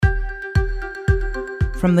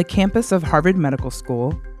From the campus of Harvard Medical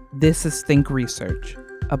School, this is Think Research,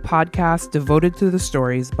 a podcast devoted to the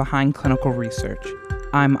stories behind clinical research.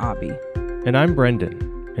 I'm Abby. And I'm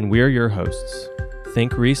Brendan, and we're your hosts.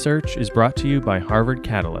 Think Research is brought to you by Harvard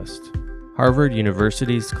Catalyst, Harvard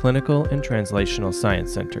University's Clinical and Translational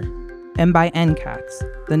Science Center. And by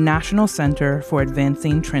NCATS, the National Center for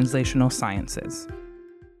Advancing Translational Sciences.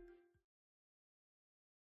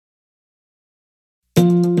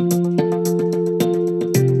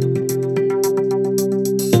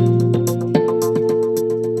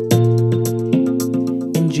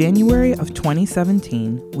 In January of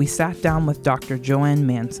 2017, we sat down with Dr. Joanne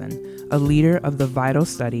Manson, a leader of the VITAL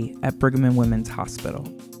study at Brigham and Women's Hospital.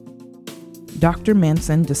 Dr.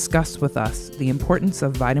 Manson discussed with us the importance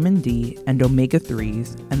of vitamin D and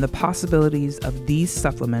omega-3s and the possibilities of these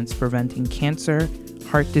supplements preventing cancer,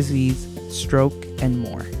 heart disease, stroke, and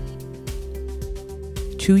more.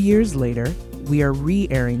 2 years later, we are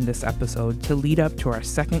re-airing this episode to lead up to our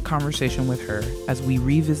second conversation with her as we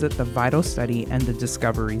revisit the VITAL study and the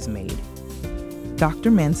discoveries made.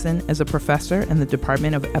 Dr. Manson is a professor in the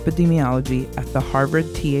Department of Epidemiology at the Harvard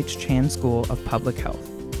T.H. Chan School of Public Health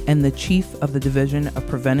and the chief of the Division of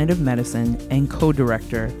Preventive Medicine and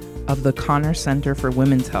co-director of the Connor Center for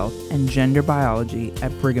Women's Health and Gender Biology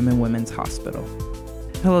at Brigham and Women's Hospital.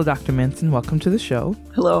 Hello, Dr. Manson. Welcome to the show.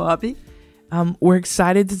 Hello, Abby. We're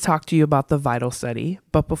excited to talk to you about the VITAL study,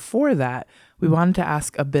 but before that, we wanted to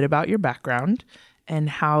ask a bit about your background and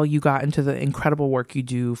how you got into the incredible work you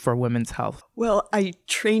do for women's health. Well, I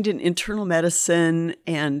trained in internal medicine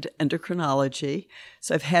and endocrinology,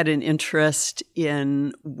 so I've had an interest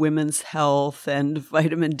in women's health and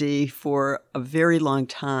vitamin D for a very long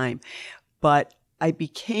time. But I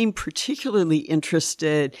became particularly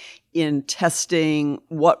interested in testing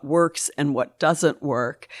what works and what doesn't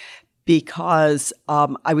work, because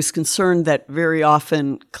I was concerned that very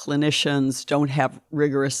often clinicians don't have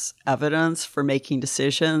rigorous evidence for making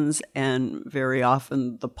decisions, and very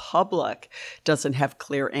often the public doesn't have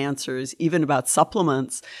clear answers, even about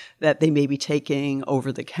supplements that they may be taking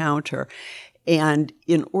over the counter. And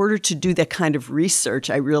in order to do that kind of research,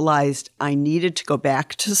 I realized I needed to go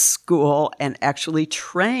back to school and actually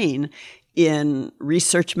train in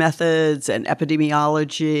research methods and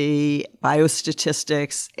epidemiology,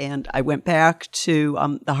 biostatistics, and I went back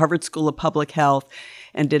to the Harvard School of Public Health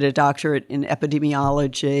and did a doctorate in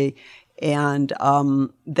epidemiology, and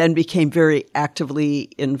then became very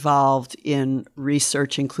actively involved in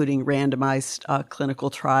research, including randomized clinical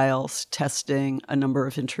trials, testing a number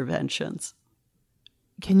of interventions.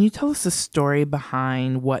 Can you tell us the story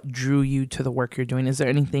behind what drew you to the work you're doing? Is there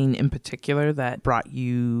anything in particular that brought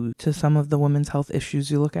you to some of the women's health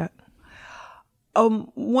issues you look at?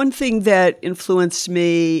 One thing that influenced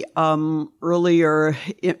me earlier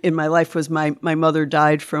in my life was my mother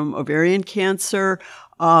died from ovarian cancer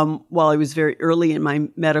while I was very early in my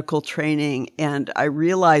medical training, and I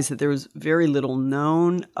realized that there was very little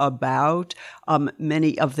known about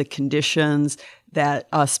many of the conditions that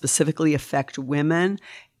specifically affect women,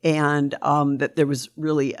 and that there was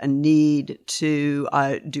really a need to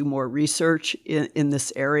do more research in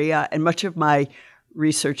this area. And much of my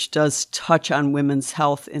research does touch on women's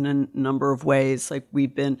health in a number of ways. Like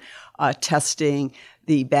we've been testing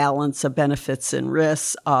the balance of benefits and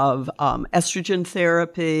risks of estrogen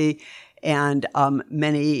therapy and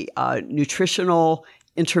many nutritional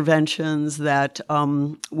interventions that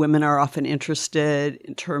women are often interested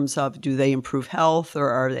in terms of, do they improve health or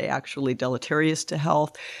are they actually deleterious to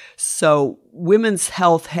health? So women's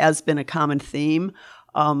health has been a common theme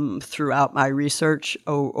throughout my research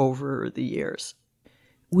over the years.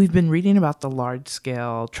 We've been reading about the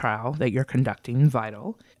large-scale trial that you're conducting,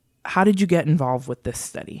 VITAL. How did you get involved with this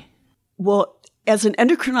study? Well, as an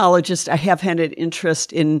endocrinologist, I have had an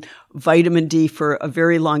interest in vitamin D for a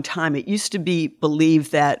very long time. It used to be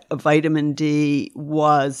believed that vitamin D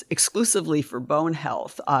was exclusively for bone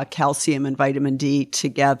health. Calcium and vitamin D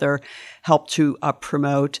together help to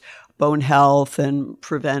promote bone health and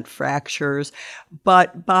prevent fractures.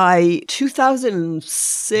 But by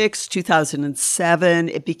 2006, 2007,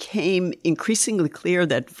 it became increasingly clear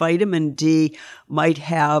that vitamin D might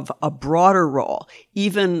have a broader role,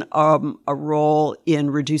 even a role in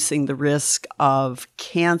reducing the risk of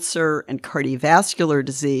cancer and cardiovascular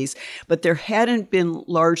disease. But there hadn't been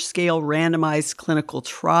large-scale randomized clinical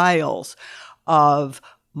trials of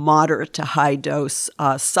moderate to high dose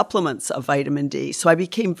supplements of vitamin D. So I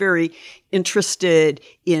became very interested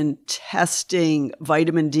in testing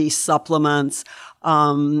vitamin D supplements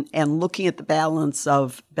and looking at the balance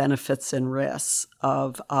of benefits and risks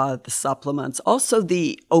of the supplements. Also,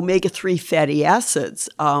 the omega-3 fatty acids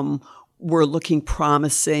were looking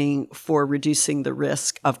promising for reducing the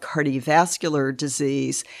risk of cardiovascular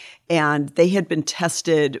disease. And they had been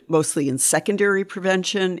tested mostly in secondary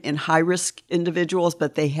prevention in high-risk individuals,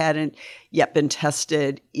 but they hadn't yet been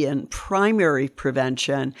tested in primary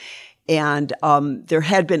prevention. And there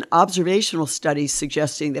had been observational studies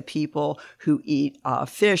suggesting that people who eat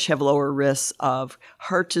fish have lower risks of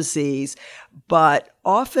heart disease, but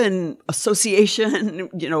often association,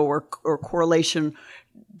 or correlation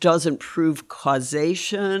doesn't prove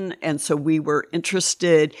causation. And so we were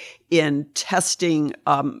interested in testing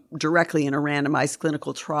directly in a randomized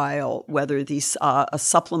clinical trial whether these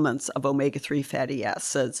supplements of omega-3 fatty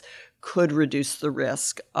acids could reduce the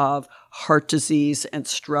risk of heart disease and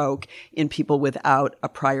stroke in people without a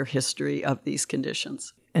prior history of these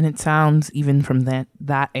conditions. And it sounds, even from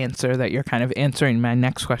that answer, that you're kind of answering my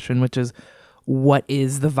next question, which is, what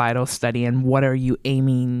is the VITAL study and what are you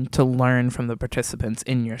aiming to learn from the participants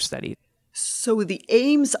in your study? So the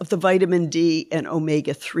aims of the vitamin D and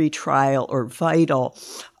omega-3 trial, or VITAL,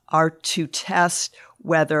 are to test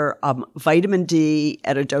whether vitamin D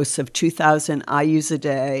at a dose of 2,000 IUs a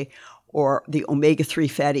day or the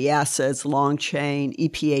omega-3 fatty acids, long-chain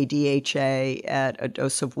EPA, DHA at a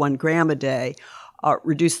dose of 1 gram a day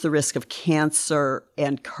reduce the risk of cancer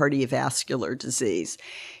and cardiovascular disease.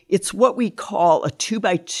 It's what we call a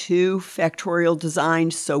 2x2 factorial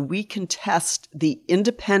design, so we can test the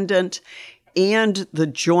independent and the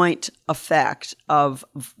joint effect of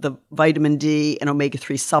the vitamin D and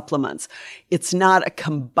omega-3 supplements. It's not a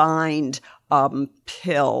combined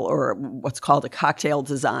pill or what's called a cocktail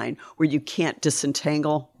design where you can't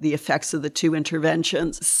disentangle the effects of the two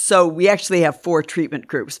interventions. So we actually have 4 treatment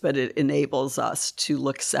groups, but it enables us to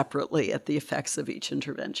look separately at the effects of each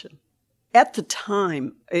intervention. At the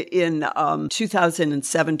time, in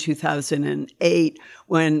 2007, 2008,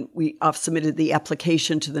 when we submitted the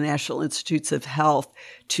application to the National Institutes of Health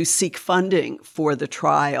to seek funding for the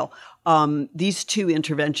trial, these 2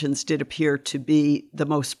 interventions did appear to be the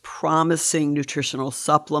most promising nutritional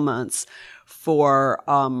supplements for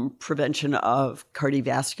prevention of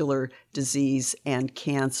cardiovascular disease and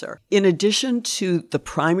cancer. In addition to the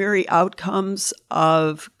primary outcomes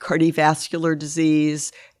of cardiovascular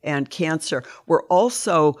disease and cancer, we're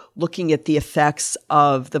also looking at the effects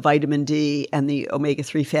of the vitamin D and the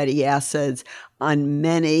omega-3 fatty acids on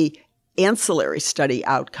many ancillary study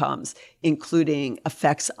outcomes, including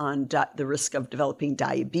effects on the risk of developing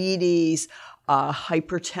diabetes,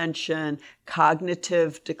 hypertension,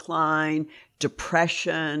 cognitive decline,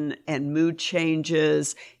 depression and mood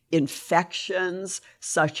changes, infections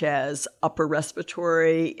such as upper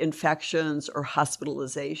respiratory infections or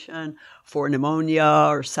hospitalization for pneumonia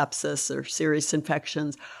or sepsis or serious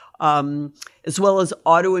infections, as well as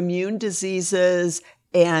autoimmune diseases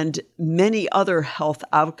and many other health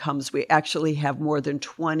outcomes. We actually have more than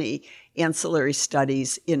 20 ancillary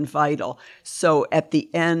studies in VITAL. So at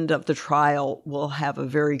the end of the trial, we'll have a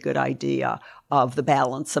very good idea of the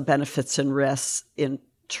balance of benefits and risks in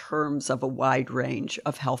terms of a wide range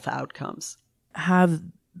of health outcomes. Have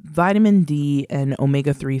vitamin D and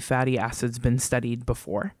omega-3 fatty acids been studied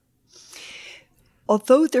before?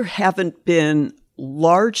 Although there haven't been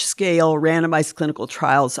large-scale randomized clinical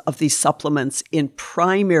trials of these supplements in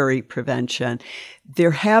primary prevention,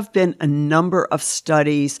 there have been a number of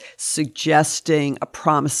studies suggesting a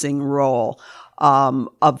promising role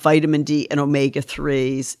of vitamin D and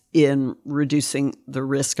omega-3s in reducing the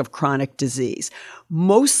risk of chronic disease.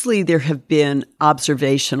 Mostly there have been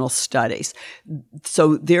observational studies.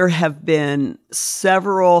 So there have been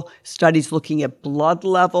several studies looking at blood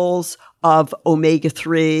levels of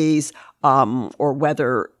omega-3s, or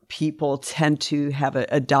whether people tend to have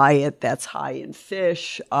a diet that's high in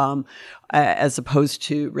fish as opposed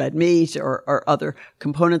to red meat or other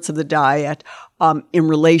components of the diet in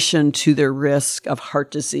relation to their risk of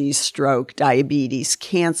heart disease, stroke, diabetes,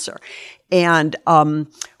 cancer. And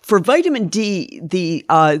for vitamin D,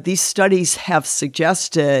 these studies have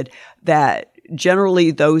suggested that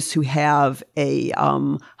generally those who have a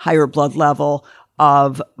higher blood level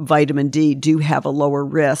of vitamin D do have a lower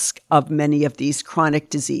risk of many of these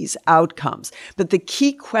chronic disease outcomes. But the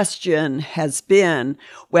key question has been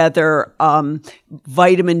whether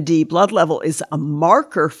vitamin D blood level is a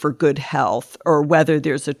marker for good health or whether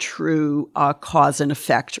there's a true cause and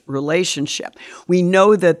effect relationship. We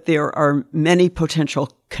know that there are many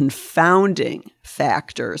potential confounding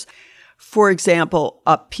factors. For example,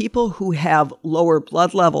 people who have lower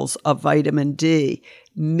blood levels of vitamin D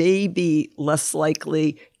may be less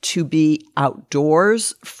likely to be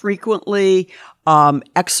outdoors frequently.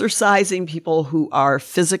 Exercising, people who are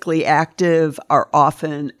physically active are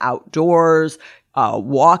often outdoors,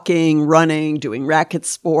 walking, running, doing racket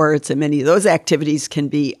sports, and many of those activities can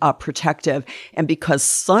be protective. And because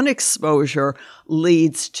sun exposure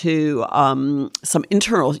leads to some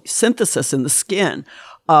internal synthesis in the skin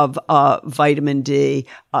of vitamin D,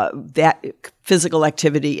 that physical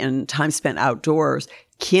activity and time spent outdoors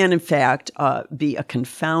can, in fact, be a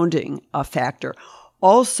confounding factor.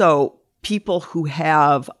 Also, people who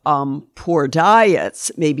have poor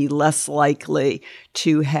diets may be less likely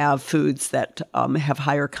to have foods that have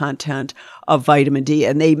higher content of vitamin D,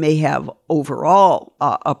 and they may have overall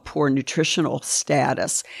a poor nutritional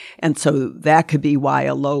status. And so that could be why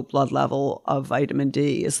a low blood level of vitamin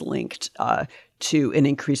D is linked to an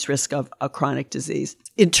increased risk of a chronic disease.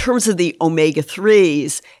 In terms of the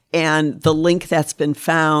omega-3s and the link that's been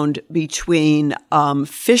found between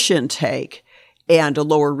fish intake and a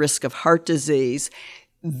lower risk of heart disease,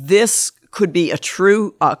 this could be a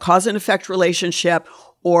true cause and effect relationship,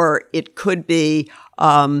 or it could be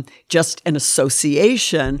just an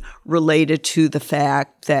association related to the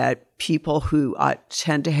fact that people who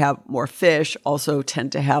tend to have more fish also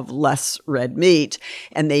tend to have less red meat,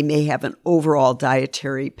 and they may have an overall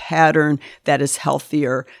dietary pattern that is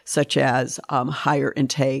healthier, such as higher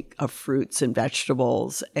intake of fruits and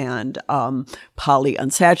vegetables and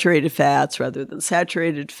polyunsaturated fats rather than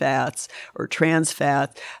saturated fats or trans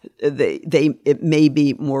fats. It may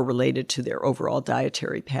be more related to their overall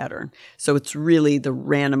dietary pattern. So it's really the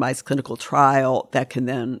randomized clinical trial that can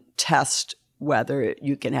then test whether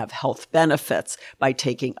you can have health benefits by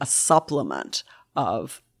taking a supplement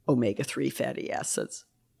of omega-3 fatty acids.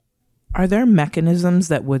 Are there mechanisms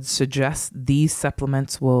that would suggest these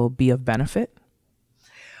supplements will be of benefit?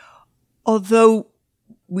 Although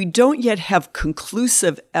we don't yet have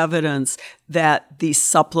conclusive evidence that these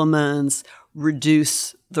supplements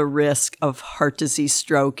reduce the risk of heart disease,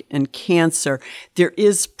 stroke, and cancer, there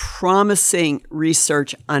is promising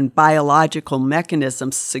research on biological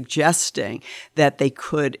mechanisms suggesting that they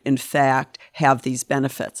could, in fact, have these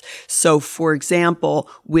benefits. So, for example,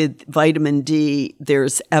 with vitamin D,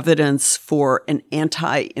 there's evidence for an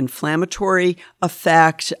anti-inflammatory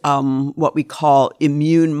effect, what we call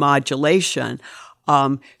immune modulation.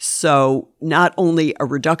 So not only a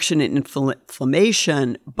reduction in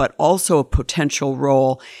inflammation, but also a potential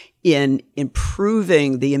role in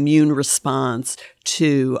improving the immune response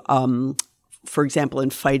to, for example, in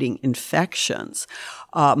fighting infections.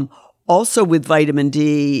 Also with vitamin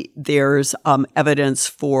D, there's evidence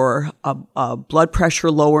for a blood pressure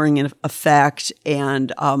lowering effect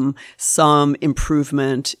and some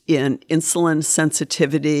improvement in insulin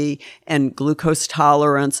sensitivity and glucose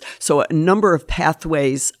tolerance. So a number of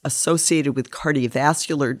pathways associated with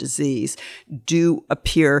cardiovascular disease do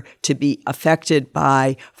appear to be affected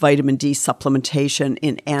by vitamin D supplementation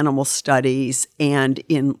in animal studies and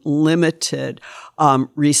in limited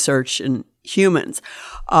research in humans.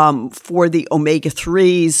 For the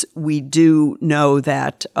omega-3s, we do know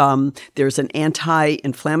that there's an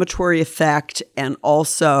anti-inflammatory effect and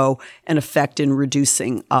also an effect in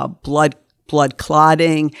reducing blood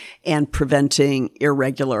clotting and preventing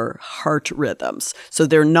irregular heart rhythms. So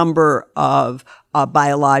there are a number of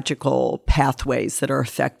biological pathways that are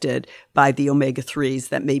affected by the omega-3s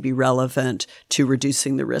that may be relevant to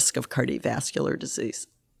reducing the risk of cardiovascular disease.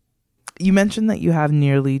 You mentioned that you have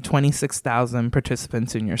nearly 26,000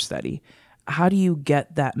 participants in your study. How do you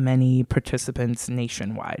get that many participants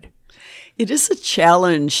nationwide? It is a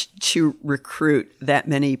challenge to recruit that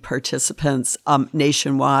many participants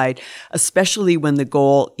nationwide, especially when the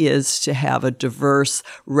goal is to have a diverse,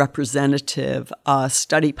 representative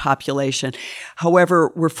study population.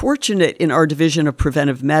 However, we're fortunate in our Division of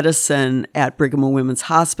Preventive Medicine at Brigham and Women's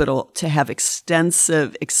Hospital to have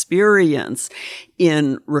extensive experience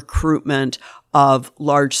in recruitment of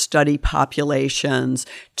large study populations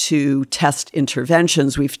to test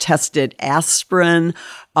interventions. We've tested aspirin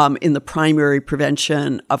in the primary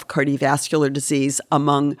prevention of cardiovascular disease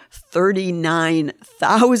among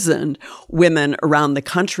 39,000 women around the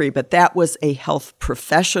country, but that was a health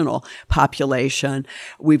professional population.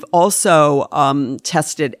 We've also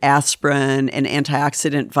tested aspirin and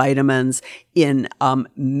antioxidant vitamins in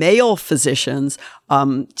male physicians,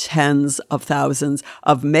 tens of thousands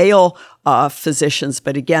of male physicians,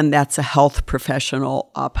 but again, that's a health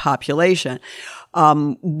professional population.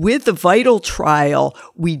 With the VITAL trial,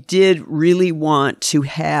 we did really want to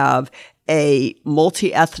have a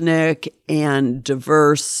multi-ethnic and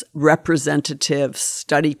diverse representative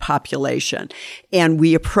study population. And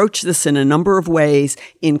we approach this in a number of ways,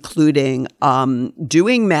 including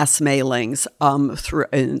doing mass mailings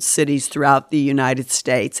in cities throughout the United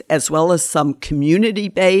States, as well as some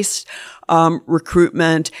community-based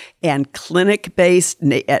recruitment and clinic-based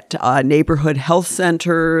at neighborhood health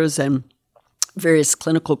centers and various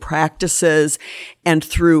clinical practices. And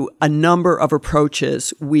through a number of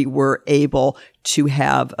approaches, we were able to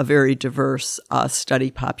have a very diverse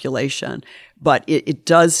study population. But it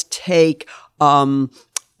does take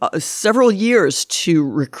several years to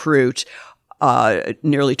recruit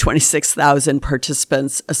nearly 26,000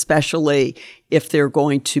 participants, especially if they're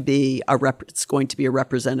going to be it's going to be a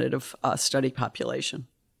representative study population.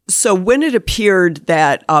 So when it appeared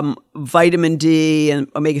that vitamin D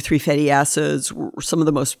and omega-3 fatty acids were some of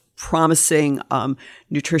the most promising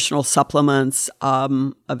nutritional supplements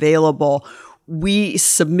available, we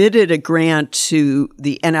submitted a grant to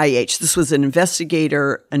the NIH. This was an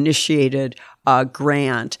investigator-initiated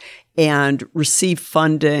grant and received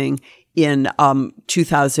funding in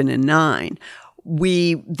 2009.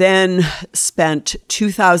 We then spent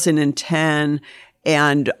 2010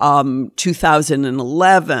 and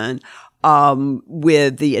 2011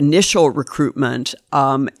 with the initial recruitment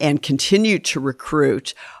and continued to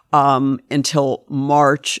recruit until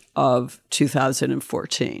March of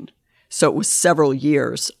 2014. So it was several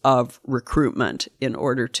years of recruitment in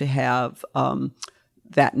order to have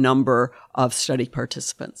that number of study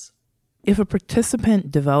participants. If a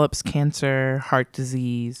participant develops cancer, heart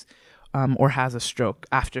disease, or has a stroke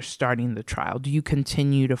after starting the trial, do you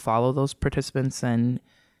continue to follow those participants? And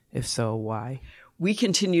if so, why? We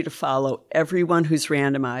continue to follow everyone who's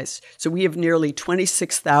randomized. So we have nearly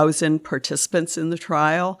 26,000 participants in the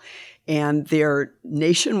trial, and they're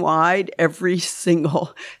nationwide. Every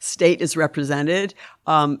single state is represented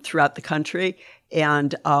throughout the country.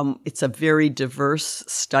 And it's a very diverse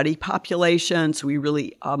study population. So we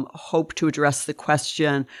really hope to address the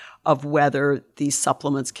question of whether these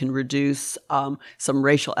supplements can reduce some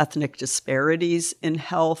racial ethnic disparities in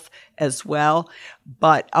health as well.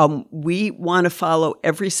 But we want to follow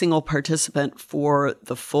every single participant for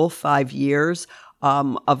the full 5 years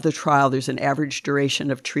of the trial. There's an average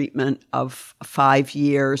duration of treatment of 5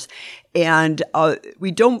 years. And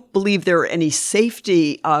we don't believe there are any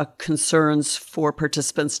safety concerns for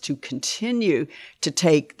participants to continue to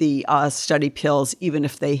take the study pills, even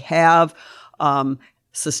if they have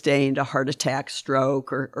sustained a heart attack,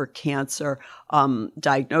 stroke, or cancer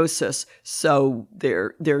diagnosis. So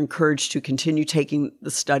they're encouraged to continue taking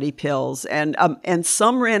the study pills. And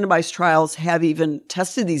some randomized trials have even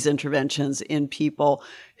tested these interventions in people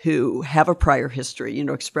who have a prior history,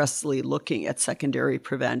 expressly looking at secondary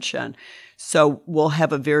prevention. So we'll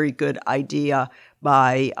have a very good idea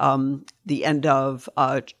by the end of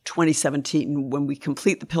 2017 when we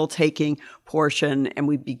complete the pill-taking portion and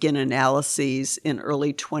we begin analyses in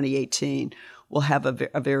early 2018. We'll have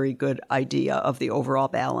a very good idea of the overall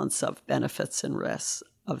balance of benefits and risks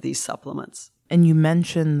of these supplements. And you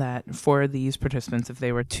mentioned that for these participants, if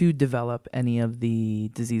they were to develop any of the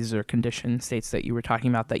diseases or condition states that you were talking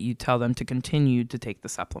about, that you tell them to continue to take the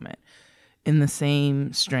supplement. In the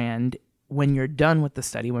same strand, when you're done with the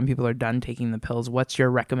study, when people are done taking the pills, what's your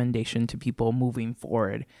recommendation to people moving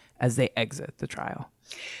forward as they exit the trial?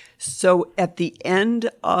 So at the end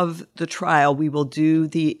of the trial, we will do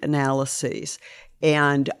the analyses.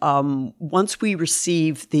 And once we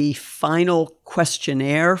receive the final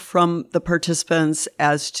questionnaire from the participants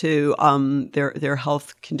as to their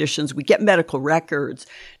health conditions, we get medical records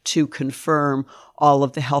to confirm all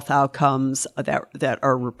of the health outcomes that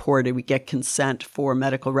are reported. We get consent for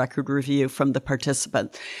medical record review from the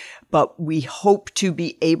participant. But we hope to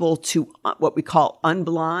be able to what we call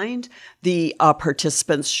unblind the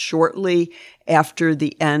participants shortly after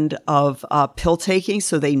the end of pill taking,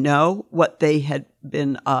 so they know what they had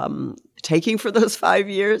been taking for those 5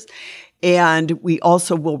 years. And we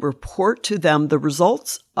also will report to them the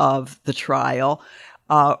results of the trial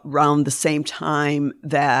around the same time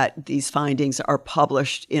that these findings are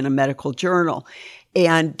published in a medical journal.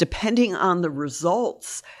 And depending on the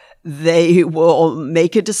results, they will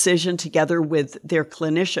make a decision together with their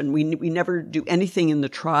clinician. We never do anything in the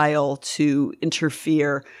trial to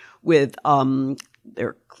interfere with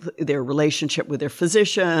their relationship with their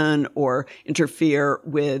physician or interfere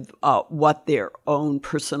with what their own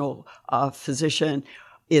personal physician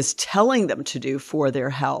is telling them to do for their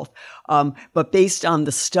health. But based on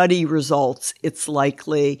the study results, it's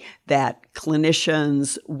likely that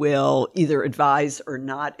clinicians will either advise or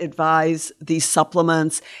not advise these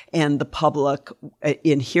supplements, and the public,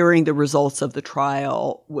 in hearing the results of the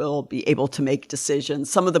trial, will be able to make decisions,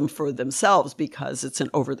 some of them for themselves because it's an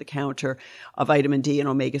over-the-counter. Vitamin D and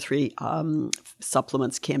omega-3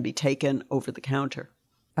 supplements can be taken over the counter.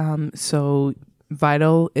 So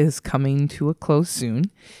VITAL is coming to a close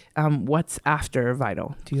soon. What's after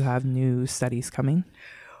VITAL? Do you have new studies coming?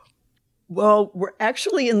 Well, we're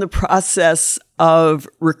actually in the process of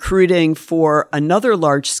recruiting for another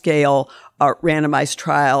large-scale randomized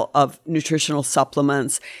trial of nutritional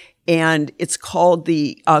supplements, and it's called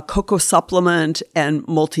the Cocoa Supplement and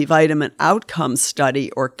Multivitamin Outcomes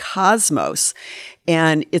Study, or COSMOS.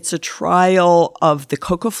 And it's a trial of the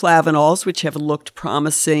cocoa flavanols, which have looked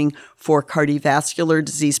promising for cardiovascular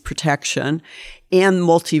disease protection, and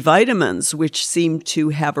multivitamins, which seem to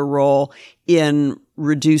have a role in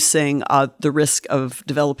reducing the risk of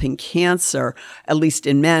developing cancer, at least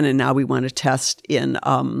in men. And now we want to test in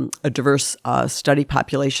a diverse study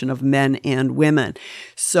population of men and women.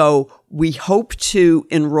 So we hope to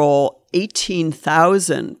enroll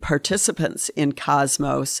 18,000 participants in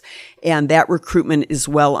COSMOS, and that recruitment is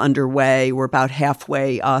well underway. We're about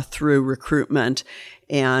halfway through recruitment,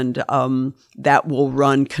 and that will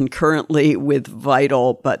run concurrently with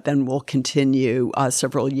VITAL, but then will continue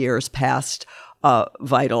several years past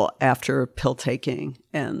VITAL after pill taking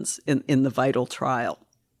ends in the VITAL trial.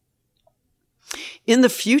 In the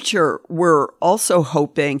future, we're also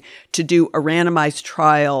hoping to do a randomized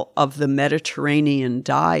trial of the Mediterranean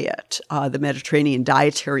diet, the Mediterranean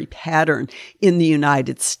dietary pattern in the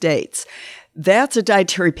United States. That's a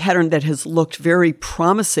dietary pattern that has looked very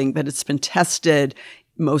promising, but it's been tested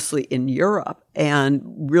mostly in Europe and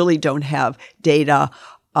really don't have data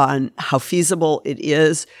on how feasible it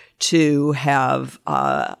is to have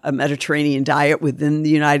a Mediterranean diet within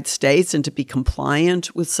the United States and to be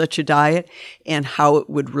compliant with such a diet, and how it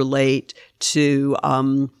would relate to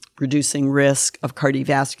reducing risk of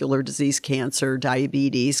cardiovascular disease, cancer,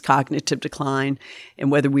 diabetes, cognitive decline,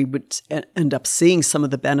 and whether we would end up seeing some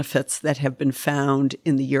of the benefits that have been found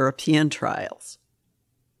in the European trials.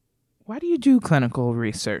 Why do you do clinical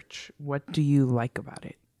research? What do you like about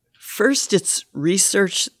it? First, it's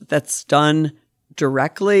research that's done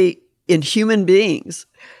directly in human beings.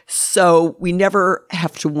 So we never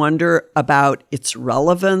have to wonder about its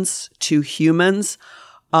relevance to humans,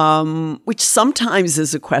 which sometimes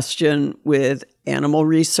is a question with animal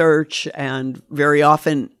research, and very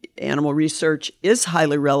often animal research is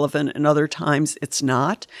highly relevant and other times it's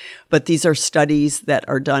not. But these are studies that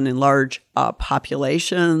are done in large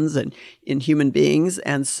populations and in human beings,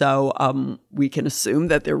 and so we can assume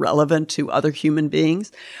that they're relevant to other human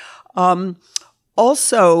beings.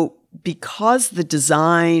 Also, because the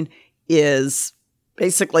design is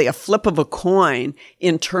basically a flip of a coin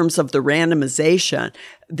in terms of the randomization,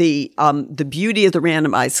 the beauty of the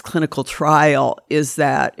randomized clinical trial is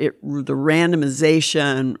that the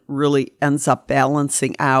randomization really ends up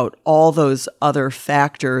balancing out all those other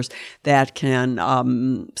factors that can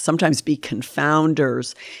sometimes be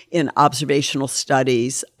confounders in observational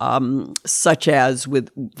studies, such as with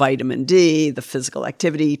vitamin D, the physical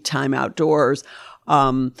activity, time outdoors,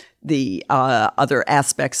 the other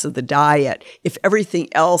aspects of the diet. If everything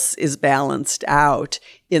else is balanced out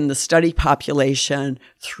in the study population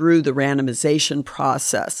through the randomization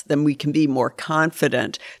process, then we can be more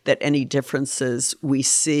confident that any differences we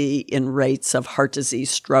see in rates of heart disease,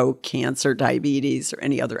 stroke, cancer, diabetes, or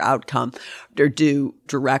any other outcome are due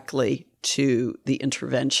directly to the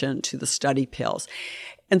intervention, to the study pills.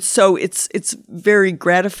 And so it's very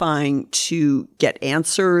gratifying to get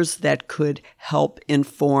answers that could help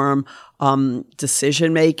inform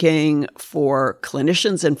decision-making for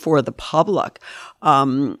clinicians and for the public.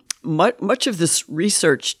 Much of this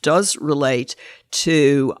research does relate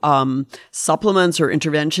to supplements or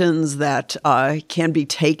interventions that can be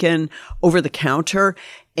taken over the counter,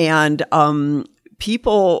 and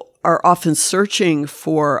people are often searching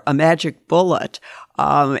for a magic bullet.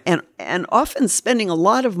 And often spending a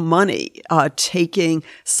lot of money taking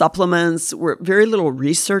supplements where very little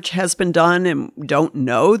research has been done and don't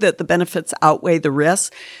know that the benefits outweigh the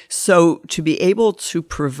risks. So to be able to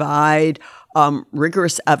provide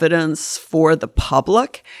rigorous evidence for the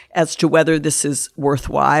public as to whether this is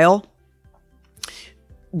worthwhile,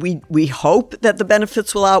 we hope that the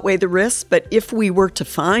benefits will outweigh the risks, but if we were to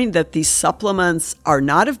find that these supplements are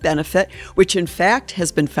not of benefit, which in fact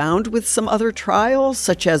has been found with some other trials,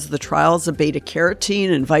 such as the trials of beta-carotene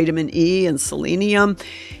and vitamin E and selenium,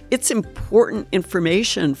 it's important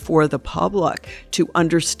information for the public to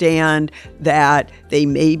understand that they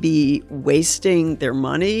may be wasting their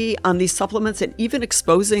money on these supplements and even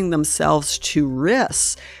exposing themselves to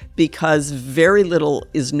risks, because very little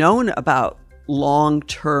is known about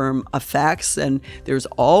long-term effects, and there's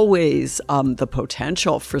always the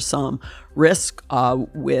potential for some risk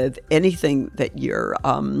with anything that you're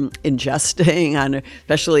ingesting,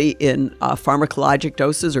 especially in pharmacologic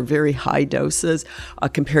doses or very high doses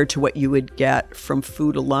compared to what you would get from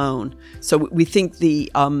food alone. So we think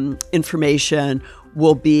the information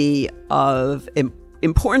will be of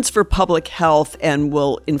importance for public health and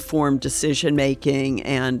will inform decision-making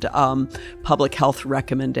and public health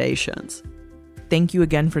recommendations. Thank you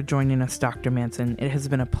again for joining us, Dr. Manson. It has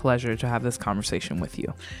been a pleasure to have this conversation with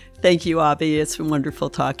you. Thank you, Abby. It's been wonderful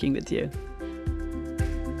talking with you.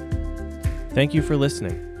 Thank you for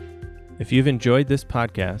listening. If you've enjoyed this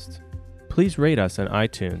podcast, please rate us on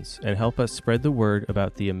iTunes and help us spread the word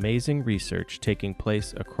about the amazing research taking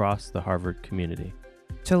place across the Harvard community.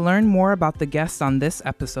 To learn more about the guests on this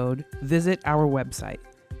episode, visit our website,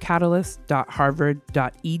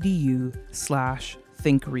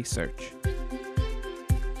 catalyst.harvard.edu/thinkresearch.